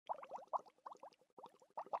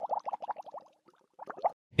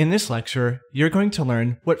In this lecture, you're going to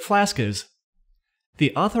learn what Flask is.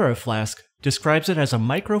 The author of Flask describes it as a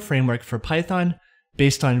micro-framework for Python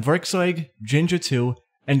based on Werkzeug, Jinja 2,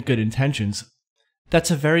 and good intentions. That's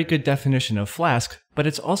a very good definition of Flask, but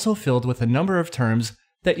it's also filled with a number of terms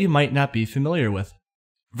that you might not be familiar with.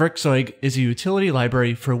 Werkzeug is a utility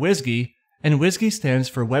library for WSGI, and WSGI stands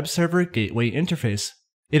for Web Server Gateway Interface.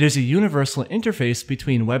 It is a universal interface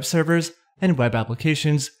between web servers and web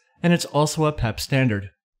applications, and it's also a PEP standard.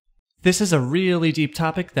 This is a really deep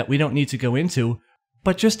topic that we don't need to go into,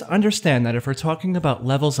 but just understand that if we're talking about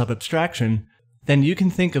levels of abstraction, then you can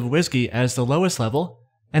think of WSGI as the lowest level,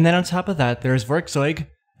 and then on top of that there's Werkzeug,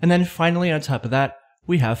 and then finally on top of that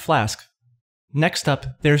we have Flask. Next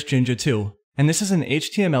up, there's Jinja 2, and this is an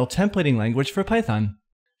HTML templating language for Python.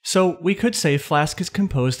 So we could say Flask is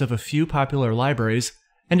composed of a few popular libraries,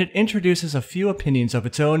 and it introduces a few opinions of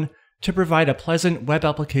its own to provide a pleasant web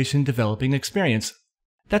application developing experience.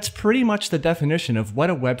 That's pretty much the definition of what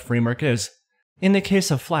a web framework is. In the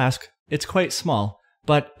case of Flask, it's quite small,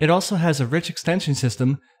 but it also has a rich extension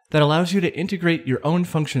system that allows you to integrate your own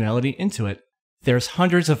functionality into it. There's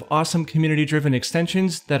hundreds of awesome community-driven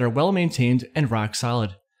extensions that are well-maintained and rock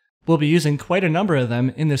solid. We'll be using quite a number of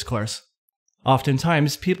them in this course.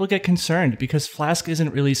 Oftentimes, people get concerned because Flask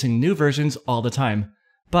isn't releasing new versions all the time,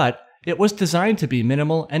 but it was designed to be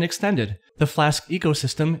minimal and extended. The Flask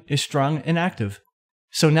ecosystem is strong and active.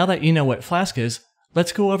 So now that you know what Flask is,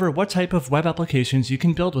 let's go over what type of web applications you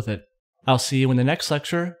can build with it. I'll see you in the next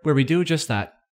lecture where we do just that.